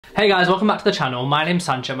Hey guys, welcome back to the channel. My name's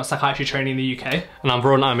Sanchit, I'm a psychiatry trainee in the UK. And I'm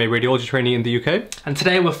Varun, I'm a radiology trainee in the UK. And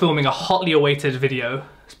today we're filming a hotly awaited video.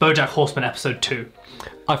 It's BOJACK Horseman episode 2.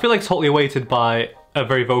 I feel like it's hotly awaited by a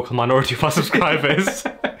very vocal minority of our subscribers.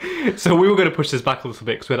 So we were going to push this back a little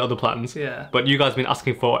bit because we had other plans. Yeah. But you guys have been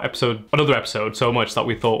asking for another episode so much that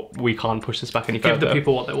we thought we can't push this back any further. Give the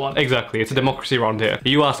people what they want. Exactly, it's a democracy around here.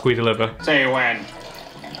 You ask, we deliver. Say when.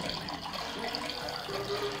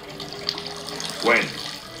 When?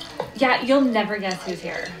 Yeah, you'll never guess who's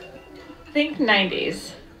here. Think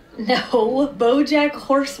 90s. No, BOJACK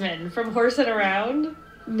Horseman from Horsin' Around.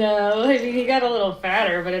 No, I mean, he got a little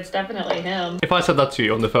fatter, but it's definitely him. If I said that to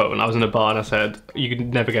you on the phone, I was in a bar and I said, you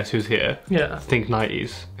could never guess who's here. Yeah. Think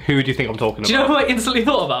 90s. Who do you think I'm talking about? Do you know who I instantly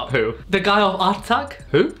thought about? Who? The guy off Art Attack.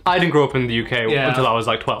 Who? I didn't grow up in the UK until I was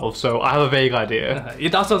like 12, so I have a vague idea.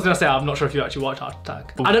 That's what I was going to say, I'm not sure if you actually watched Art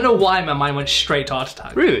Attack. I don't know why my mind went straight to Art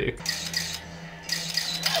Attack. Really?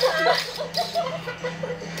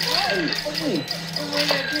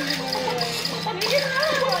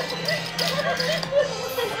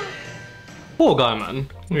 Poor guy, man.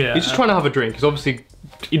 Yeah. He's just trying to have a drink.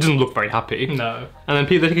 He doesn't look very happy. No. And then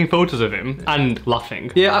people are taking photos of him and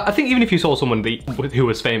laughing. Yeah, I think even if you saw someone who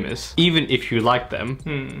was famous, even if you liked them,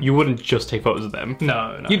 you wouldn't just take photos of them.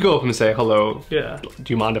 No. You'd go up and say, hello, Yeah.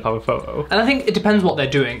 do you mind if I have a photo? And I think it depends what they're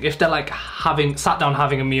doing. If they're like sat down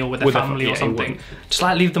having a meal with their family or something, just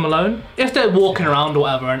like leave them alone. If they're walking around or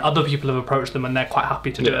whatever and other people have approached them and they're quite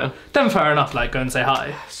happy to do it, then fair enough, like go and say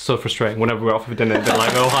hi. So frustrating. Whenever we're off for dinner, they're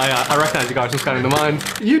like, oh hi, I recognise you guys from scanning the mind.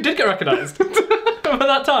 You did get recognised. Remember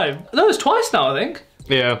that time? No, it's twice now, I think.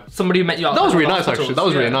 Yeah. Somebody met you out. That was really nice, actually. That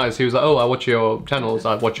was really nice. He was like, oh, I watch your channels,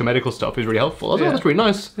 I watch your medical stuff. He was really helpful. I was like, oh, that's really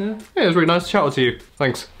nice. Yeah, it was really nice to chat with you.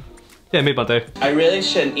 Thanks. Yeah, made my day. I really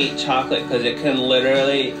shouldn't eat chocolate because it can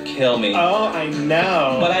literally kill me. Oh, I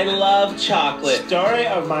know. But I love chocolate. Story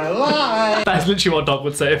of my life. That's literally what dog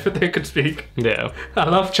would say if they could speak. Yeah. I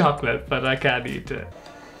love chocolate, but I can't eat it.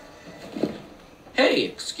 Hey,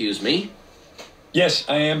 excuse me. Yes,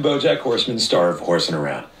 I am BOJACK Horseman, star of Horsin'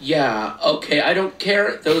 Around. Yeah, okay, I don't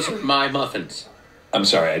care. Those are my muffins. I'm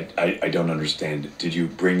sorry, I don't understand. Did you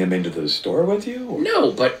bring them into the store with you? Or?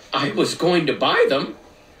 No, but I was going to buy them.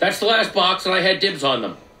 That's the last box and I had dibs on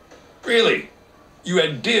them. Really? You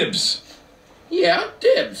had dibs? Yeah,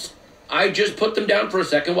 dibs. I just put them down for a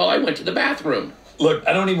second while I went to the bathroom. Look,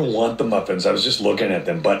 I don't even want the muffins. I was just looking at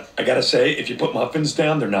them. But I gotta say, if you put muffins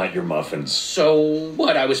down, they're not your muffins. So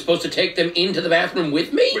what, I was supposed to take them into the bathroom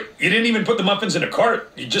with me? You didn't even put the muffins in a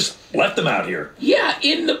cart. You just left them out here. Yeah,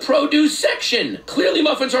 in the produce section. Clearly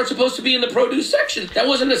muffins aren't supposed to be in the produce section. That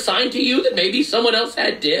wasn't a sign to you that maybe someone else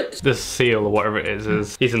had dibs? This seal or whatever it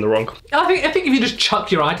is he's in the wrong. I think if you just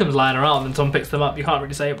chuck your items lying around and someone picks them up, you can't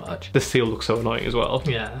really say much. This seal looks so annoying as well.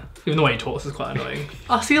 Yeah. Even the way he talks is quite annoying.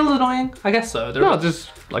 Are seals annoying? I guess so. They're No,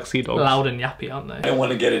 just like sea dogs. loud and yappy, aren't I they? don't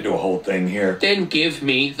want to get into a whole thing here. Then give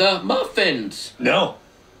me the muffins. No,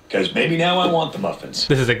 because maybe now I want the muffins.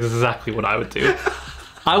 This is exactly what I would do.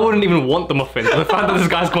 I wouldn't even want the muffins. The fact that this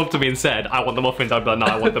guy's come up to me and said, I want the muffins, I'd be like, no,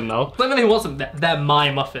 I want them now. It's not even that he wants them, they're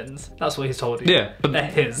my muffins. That's what he's told you. Yeah, but they're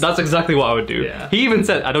his. That's exactly what I would do. Yeah. He even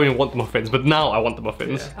said, I don't even want the muffins, but now I want the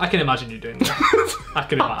muffins. Yeah. I can imagine you doing that. I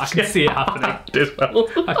can see it happening. As well.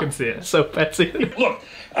 I can see it. So petty. Look,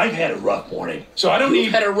 I've had a rough morning, so I don't You've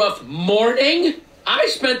need... had a rough morning? I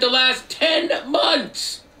spent the last 10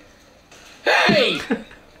 months. Hey!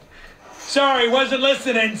 Sorry, wasn't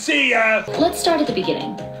listening. See ya. Let's start at the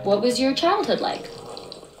beginning. What was your childhood like?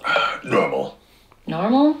 Normal.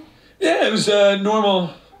 Normal? Yeah, it was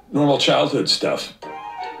normal childhood stuff.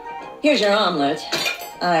 Here's your omelet.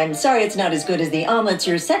 I'm sorry it's not as good as the omelets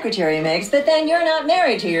your secretary makes, but then you're not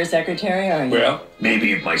married to your secretary, are you? Well,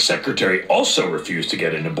 maybe if my secretary also refused to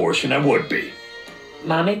get an abortion, I would be.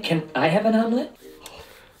 Mommy, can I have an omelet?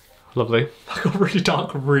 Lovely. I got really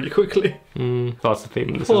dark really quickly. That's the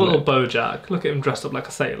theme of this, Poor isn't little it? BOJACK. Look at him dressed up like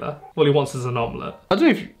a sailor. All he wants is an omelette. I don't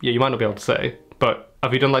know if, you might not be able to say, but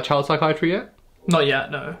have you done like child psychiatry yet? Not yet,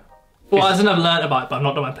 no. Well, as in I've learned about it, but I've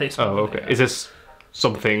not done my placement. Oh, okay. Is this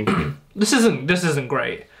something? This isn't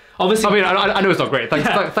great. Obviously, I mean, I know it's not great. Thanks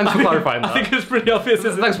for clarifying that. I think it's pretty obvious,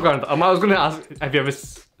 isn't it? Thanks for clarifying that. I was going to ask, have you ever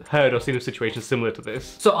heard or seen a situation similar to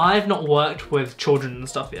this? So I've not worked with children and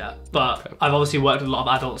stuff yet, but I've obviously worked with a lot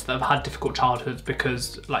of adults that have had difficult childhoods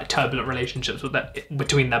because like turbulent relationships with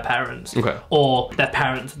between their parents or their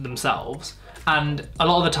parents themselves. And a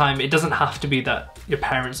lot of the time, it doesn't have to be that your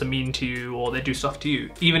parents are mean to you or they do stuff to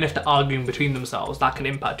you. Even if they're arguing between themselves, that can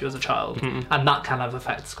impact you as a child. And that kind of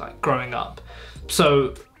affects like growing up.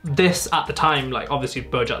 So this, at the time, like obviously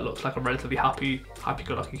BOJACK looks like a relatively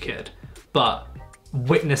happy-go-lucky kid, but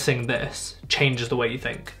witnessing this changes the way you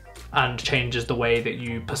think. and changes the way that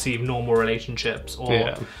you perceive normal relationships.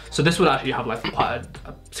 Or so this would actually have like quite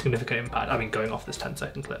a significant impact. I mean, going off this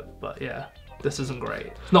 10-second clip, but yeah. This isn't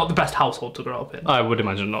great. Not the best household to grow up in. I would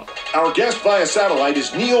imagine not. Our guest via satellite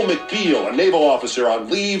is Neil McBeal, a naval officer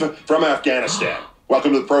on leave from Afghanistan.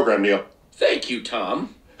 Welcome to the program, Neil. Thank you,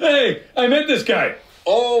 Tom. Hey, I met this guy.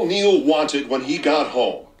 All Neil wanted when he got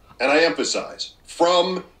home, and I emphasize,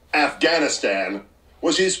 from Afghanistan,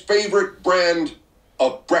 was his favorite brand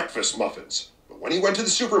of breakfast muffins. But when he went to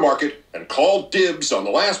the supermarket and called dibs on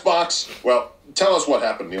the last box, well, tell us what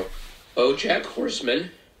happened, Neil. BOJACK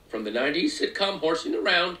Horseman from the 90s sitcom Horsing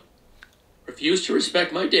Around refused to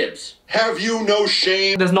respect my dibs. Have you no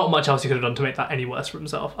shame? There's not much else he could have done to make that any worse for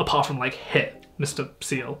himself, apart from like hit Mr.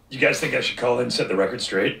 Seal. You guys think I should call in and set the record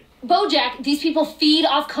straight? BOJACK, these people feed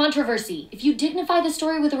off controversy. If you dignify the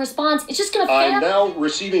story with a response, it's just gonna fail. I'm now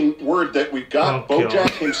receiving word that we've got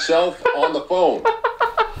BOJACK himself on the phone.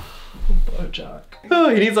 BOJACK. Oh,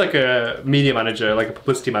 he needs like a media manager, like a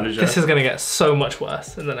publicity manager. This is gonna get so much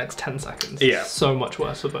worse in the next 10 seconds. Yeah. So much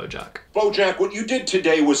worse for BOJACK. BOJACK, what you did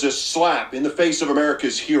today was a slap in the face of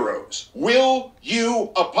America's heroes. Will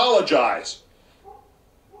you apologize?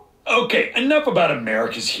 Okay, enough about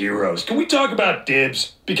America's heroes. Can we talk about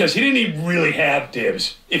dibs? Because he didn't even really have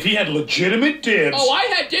dibs. If he had legitimate dibs... Oh, I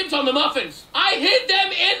had dibs on the muffins. I hid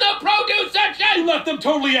them in the produce section. You left them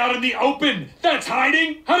totally out in the open. That's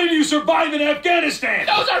hiding? How did you survive in Afghanistan?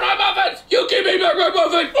 Those are my muffins. You give me back my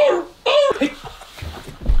muffin.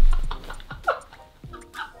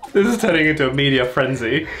 This is turning into a media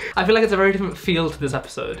frenzy. I feel like it's a very different feel to this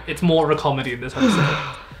episode. It's more of a comedy in this episode.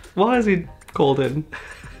 Why is he called in?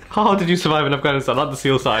 How did you survive in Afghanistan? Not the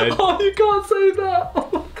SEAL side. Oh, you can't say that. Oh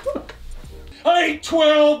my god. I ate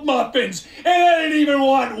 12 muffins, and I didn't even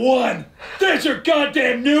want one. That's your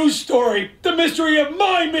goddamn news story. The mystery of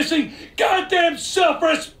my missing goddamn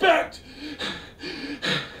self-respect.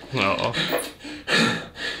 Oh.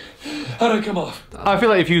 How'd I come off? I feel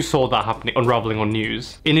like if you saw that happening, unraveling on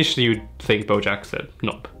news, initially you'd think BOJACK said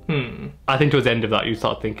nope. I think towards the end of that you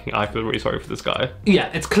start thinking, I feel really sorry for this guy. Yeah,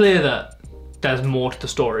 it's clear that there's more to the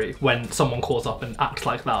story when someone calls up and acts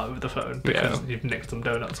like that over the phone because you've nicked some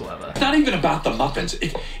donuts or whatever. It's not even about the muffins.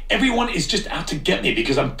 Everyone is just out to get me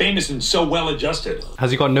because I'm famous and so well adjusted.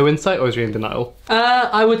 Has he got no insight or is he in denial?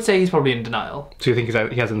 I would say he's probably in denial. So you think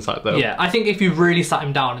he has insight though? Yeah, I think if you really sat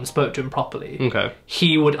him down and spoke to him properly,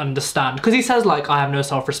 he would understand. Because he says like, I have no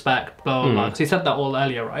self-respect, blah, blah, blah. Because he said that all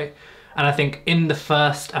earlier, right? And I think in the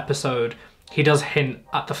first episode, he does hint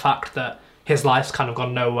at the fact that his life's kind of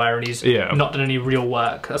gone nowhere and he's not done any real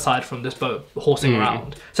work aside from this boat horsing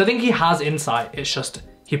around. So I think he has insight, it's just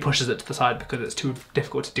he pushes it to the side because it's too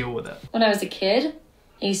difficult to deal with it. When I was a kid,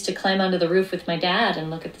 I used to climb onto the roof with my dad and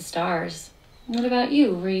look at the stars. What about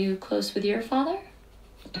you? Were you close with your father?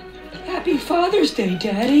 Happy Father's Day,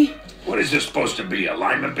 Daddy. What is this supposed to be, a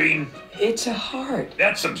lima bean? It's a heart.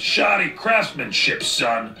 That's some shoddy craftsmanship,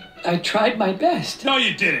 son. I tried my best. No,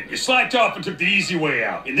 you didn't. You slacked off and took the easy way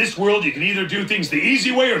out. In this world, you can either do things the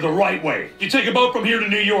easy way or the right way. You take a boat from here to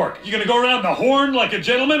New York. You gonna go around the Horn like a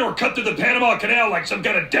gentleman or cut through the Panama Canal like some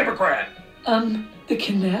kind of Democrat? The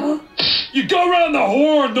canal? You go around the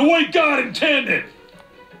Horn the way God intended.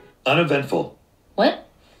 Uneventful. What?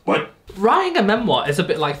 What? Writing a memoir is a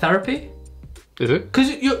bit like therapy. Is it?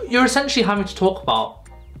 Because you're essentially having to talk about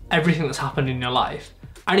everything that's happened in your life.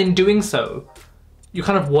 And in doing so, you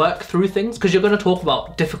kind of work through things because you're going to talk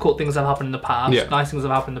about difficult things that have happened in the past, nice things that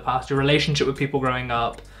have happened in the past, your relationship with people growing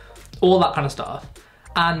up, all that kind of stuff.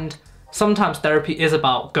 And sometimes therapy is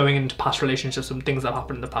about going into past relationships and things that have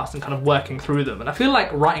happened in the past and kind of working through them. And I feel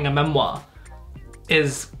like writing a memoir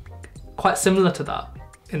is quite similar to that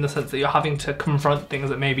in the sense that you're having to confront things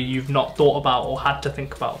that maybe you've not thought about or had to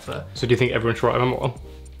think about for. So do you think everyone should write a memoir?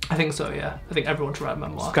 I think so, yeah. I think everyone should write a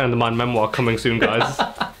memoir. It's kind of the mind memoir coming soon, guys.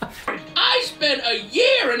 I spent a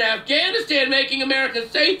year in Afghanistan making America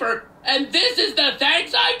safer, and this is the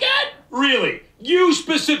thanks I get? Really? You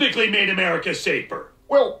specifically made America safer.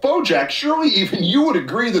 Well, BOJACK, surely even you would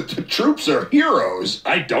agree that the troops are heroes.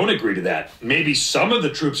 I don't agree to that. Maybe some of the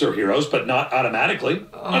troops are heroes, but not automatically.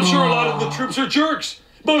 I'm sure a lot of the troops are jerks.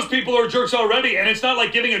 Most people are jerks already, and it's not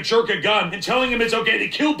like giving a jerk a gun and telling him it's okay to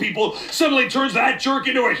kill people suddenly turns that jerk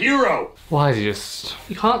into a hero. Why is he just...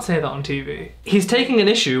 You can't say that on TV. He's taking an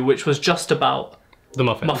issue which was just about the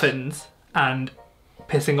muffins and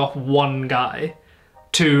pissing off one guy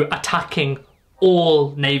to attacking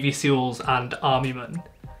all Navy SEALs and Army men.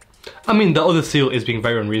 I mean, the other SEAL is being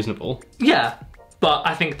very unreasonable. Yeah. But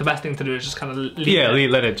I think the best thing to do is just kind of leave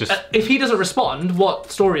it. Let it just... if he doesn't respond,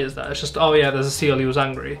 what story is that? It's just, oh yeah, there's a SEAL, he was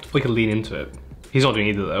angry. We can lean into it. He's not doing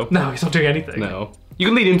either though. No, he's not doing anything. No. You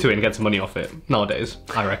can lean into it and get some money off it nowadays,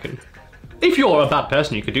 I reckon. If you're a bad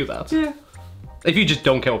person, you could do that. Yeah. If you just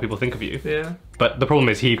don't care what people think of you. Yeah. But the problem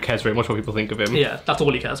is he cares very much what people think of him. Yeah, that's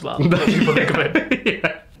all he cares about. What people think of him.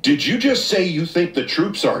 Yeah. Did you just say you think the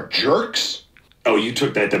troops are jerks? Oh, you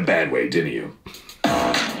took that the bad way, didn't you?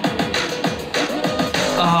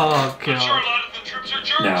 Oh, God. I'm sure a lot of the troops are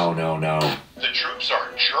jerks. No. The troops are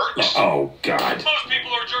jerks? Oh, God. Most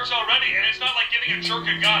people are jerks already, and it's not like giving a jerk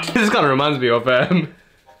a gun. This kind of reminds me of what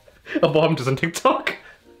happened on TikTok.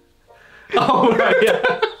 Oh, right,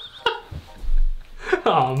 yeah.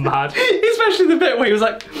 Oh, man. Especially the bit where he was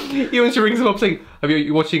like, when she rings him up saying, "Are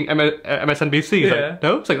you watching MSNBC?" He's like,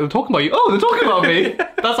 "No." It's like, "They're talking about you." "Oh, they're talking about me."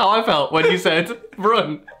 That's how I felt when you said,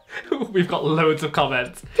 "Run." We've got loads of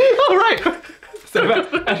comments. Oh, right. So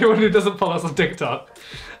anyone who doesn't follow us on TikTok,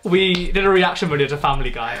 we did a reaction video to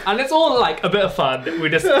Family Guy, and it's all like a bit of fun. We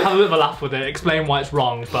just have a bit of a laugh with it, explain why it's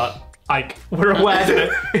wrong, but like we're aware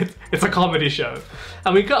that it's a comedy show.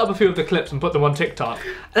 And we cut up a few of the clips and put them on TikTok.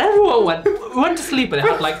 And everyone went to sleep and it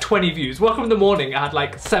had like 20 views. Woke up in the morning, it had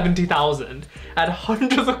like 70,000. Had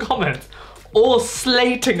hundreds of comments, all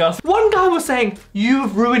slating us. One guy was saying,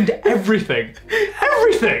 "You've ruined everything.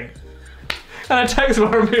 Everything." And I text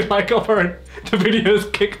Varun being like, "Oh, Varun, the video's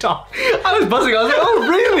kicked off." I was buzzing. I was like, "Oh,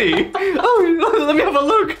 really? Oh, let me have a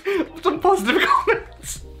look." Some positive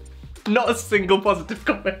comments. Not a single positive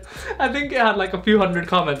comment. I think it had like a few hundred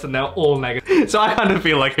comments and they're all negative. So I kind of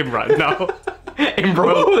feel like him right now.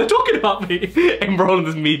 Embroiled. Oh, they're talking about me. Embroiled in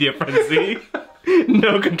this media frenzy.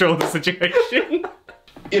 No control of the situation.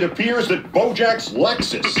 It appears that BOJACK's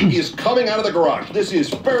Lexus is coming out of the garage. This is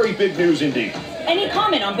very big news indeed. Any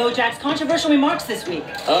comment on BOJACK's controversial remarks this week?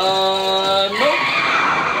 Nope.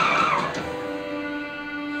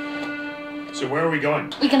 So where are we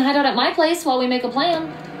going? We can hide out at my place while we make a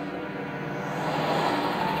plan.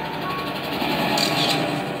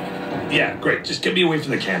 Yeah, great. Just get me away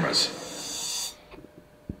from the cameras.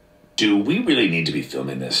 Do we really need to be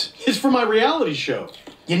filming this? It's for my reality show.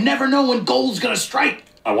 You never know when gold's gonna strike.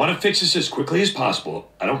 I want to fix this as quickly as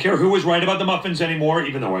possible. I don't care who was right about the muffins anymore,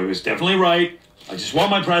 even though I was definitely right. I just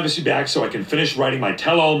want my privacy back so I can finish writing my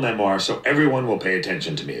tell-all memoir so everyone will pay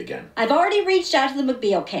attention to me again. I've already reached out to the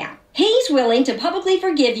McBeal camp. He's willing to publicly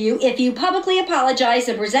forgive you if you publicly apologize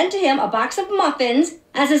and present to him a box of muffins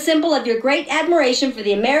as a symbol of your great admiration for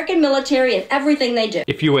the American military and everything they do.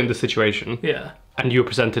 If you were in the situation, yeah, and you were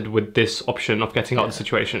presented with this option of getting out of the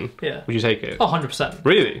situation, yeah, would you take it? Oh, 100%.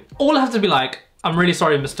 Really? All I have to be like, "I'm really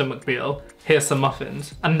sorry, Mr. McBeal, here's some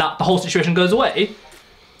muffins," and that the whole situation goes away.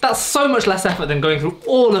 That's so much less effort than going through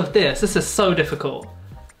all of this. This is so difficult.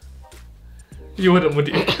 You wouldn't, would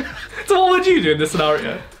you? So what would you do in this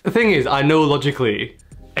scenario? The thing is, I know logically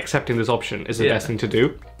accepting this option is the best thing to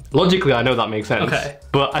do. Logically, I know that makes sense. Okay.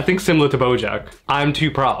 But I think similar to BOJACK, I'm too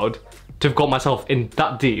proud to have got myself in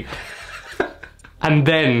that deep and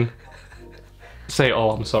then say, "Oh,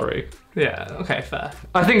 I'm sorry." Yeah, okay, fair.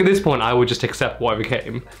 I think at this point I would just accept whatever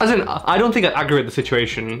came. As in, I don't think I'd aggravate the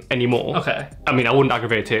situation anymore. Okay. I mean, I wouldn't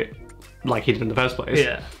aggravate it like he did in the first place.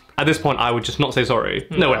 Yeah. At this point, I would just not say sorry.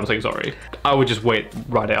 No way I'm saying sorry. I would just wait,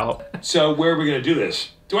 ride it out. So where are we going to do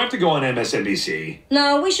this? Do I have to go on MSNBC?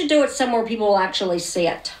 No, we should do it somewhere people will actually see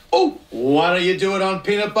it. Oh, why don't you do it on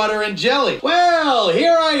peanut butter and jelly? Well,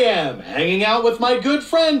 here I am, hanging out with my good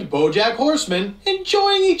friend, BOJACK Horseman,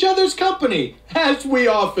 enjoying each other's company, as we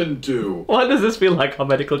often do. Why does this feel like our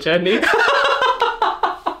medical journey?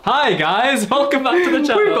 Hi guys, welcome back to the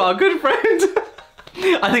channel. We've got a good friend.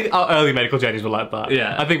 I think our early medical journeys were like that.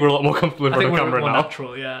 Yeah. I think we're a lot more comfortable in front of camera now.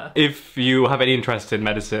 Natural, yeah. If you have any interest in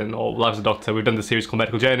medicine or life as a doctor, we've done this series called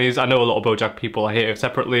Medical Journeys. I know a lot of BOJACK people are here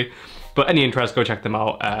separately, but any interest, go check them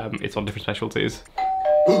out. It's on different specialties.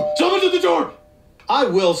 Someone's at the door! I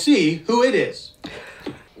will see who it is.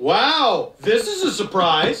 Wow, this is a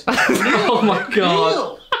surprise. Oh my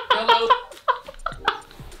god. Hello.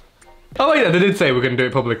 Oh yeah, they did say we're going to do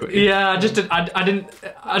it publicly. Yeah,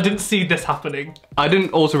 I didn't see this happening. I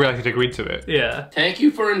didn't also realize he'd agreed to it. Yeah. Thank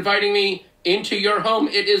you for inviting me into your home.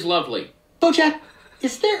 It is lovely. BOJACK,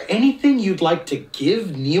 is there anything you'd like to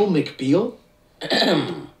give Neil McBeal?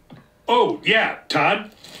 Oh, yeah,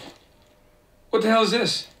 Todd. What the hell is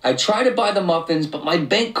this? I tried to buy the muffins, but my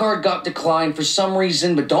bank card got declined for some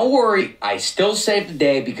reason. But don't worry, I still saved the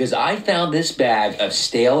day because I found this bag of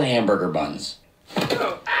stale hamburger buns.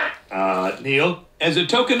 Neil, as a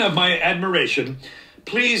token of my admiration,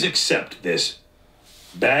 please accept this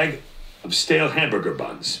bag of stale hamburger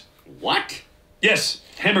buns. What? Yes,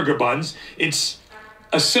 hamburger buns. It's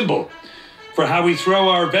a symbol for how we throw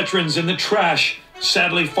our veterans in the trash,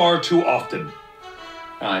 sadly far too often.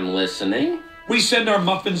 I'm listening. We send our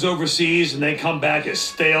muffins overseas and they come back as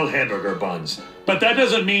stale hamburger buns. But that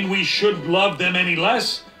doesn't mean we should love them any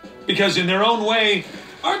less, because in their own way,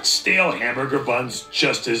 aren't stale hamburger buns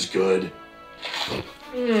just as good?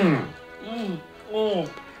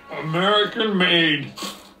 American made.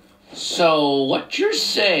 So what you're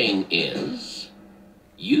saying is,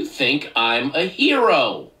 you think I'm a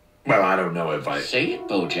hero? Well, I don't know if I... Say it,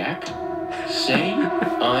 BoJack. Say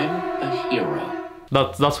I'm a hero.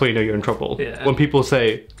 That's where you know you're in trouble. Yeah. When people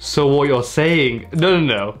say, so what you're saying...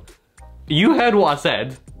 No. You heard what I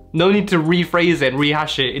said. No need to rephrase it and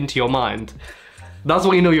rehash it into your mind. That's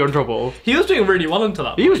when you know you're in trouble. He was doing really well until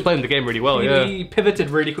that point. He was playing the game really well, yeah. He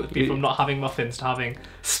pivoted really quickly from not having muffins to having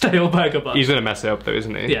stale burger buns. He's gonna mess it up though,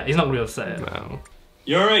 isn't he? Yeah, he's not gonna be able to say it. No.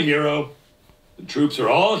 You're a hero. The troops are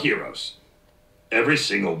all heroes. Every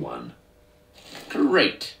single one.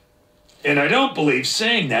 Great. And I don't believe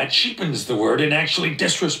saying that cheapens the word and actually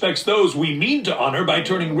disrespects those we mean to honor by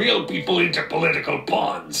turning real people into political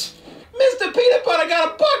pawns. Mr. Peanut Butter got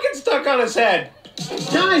a bucket stuck on his head.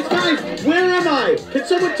 Guys, where am I? Can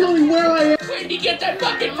someone tell me where I am? Where'd he get that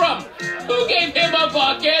bucket from? Who gave him a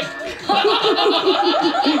bucket?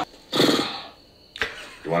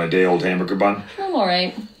 You want a day-old hamburger bun? I'm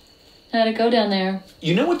alright. How'd it go down there?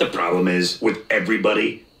 You know what the problem is with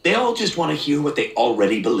everybody? They all just want to hear what they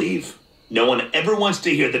already believe. No one ever wants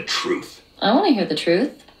to hear the truth. I want to hear the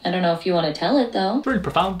truth. I don't know if you want to tell it, though. It's really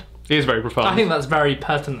profound. It is very profound. I think that's very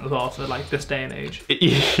pertinent as well for like this day and age.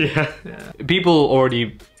 Yeah. People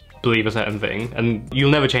already believe a certain thing and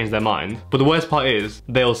you'll never change their mind. But the worst part is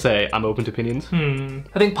they'll say, I'm open to opinions.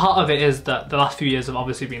 I think part of it is that the last few years have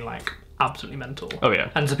obviously been like absolutely mental. Oh yeah.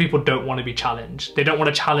 And so people don't want to be challenged. They don't want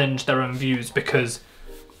to challenge their own views because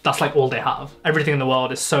that's like all they have. Everything in the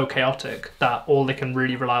world is so chaotic that all they can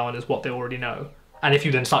really rely on is what they already know. And if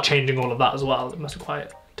you then start changing all of that as well, it must be quite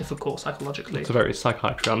difficult psychologically. It's a very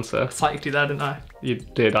psychiatry answer. Psyched you there, didn't I? You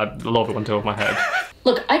did. I love it went over my head.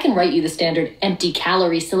 Look, I can write you the standard empty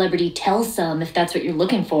calorie celebrity tell some if that's what you're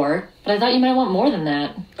looking for, but I thought you might want more than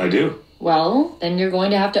that. I do. Well, then you're going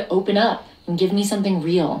to have to open up and give me something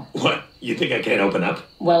real. What? You think I can't open up?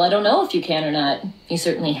 Well, I don't know if you can or not. You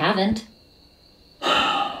certainly haven't.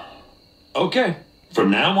 Okay. From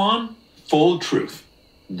now on, full truth.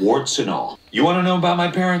 Warts and all. You want to know about my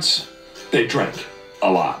parents? They drank. A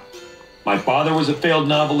lot. My father was a failed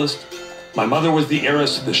novelist. My mother was the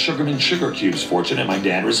heiress of the Sugarman Sugar Cubes fortune, and my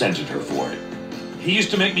dad resented her for it. He used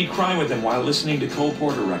to make me cry with him while listening to Cole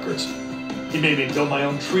Porter records. He made me build my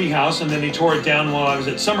own tree house, and then he tore it down while I was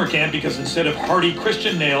at summer camp because instead of hardy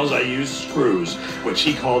Christian nails, I used screws, which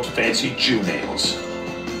he called fancy Jew nails.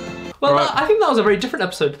 Well, I think that was a very different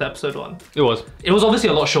episode to the episode one. It was. It was obviously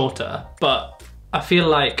a lot shorter, but I feel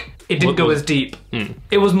like it didn't go as deep.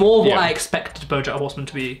 It was more of what I expected BoJack Horseman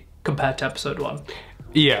to be compared to episode one.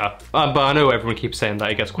 Yeah, but I know everyone keeps saying that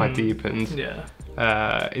it gets quite deep and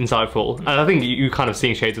insightful. And I think you kind of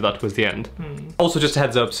seeing shades of that towards the end. Also, just a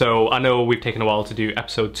heads up, so I know we've taken a while to do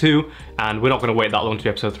episode 2, and we're not going to wait that long to do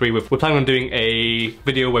episode 3. We're planning on doing a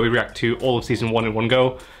video where we react to all of season 1 in one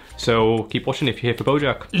go. So keep watching if you're here for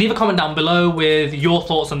BoJack. Leave a comment down below with your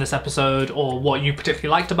thoughts on this episode or what you particularly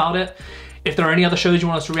liked about it. If there are any other shows you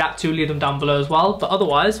want us to react to, leave them down below as well. But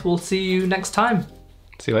otherwise, we'll see you next time.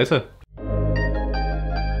 See you later.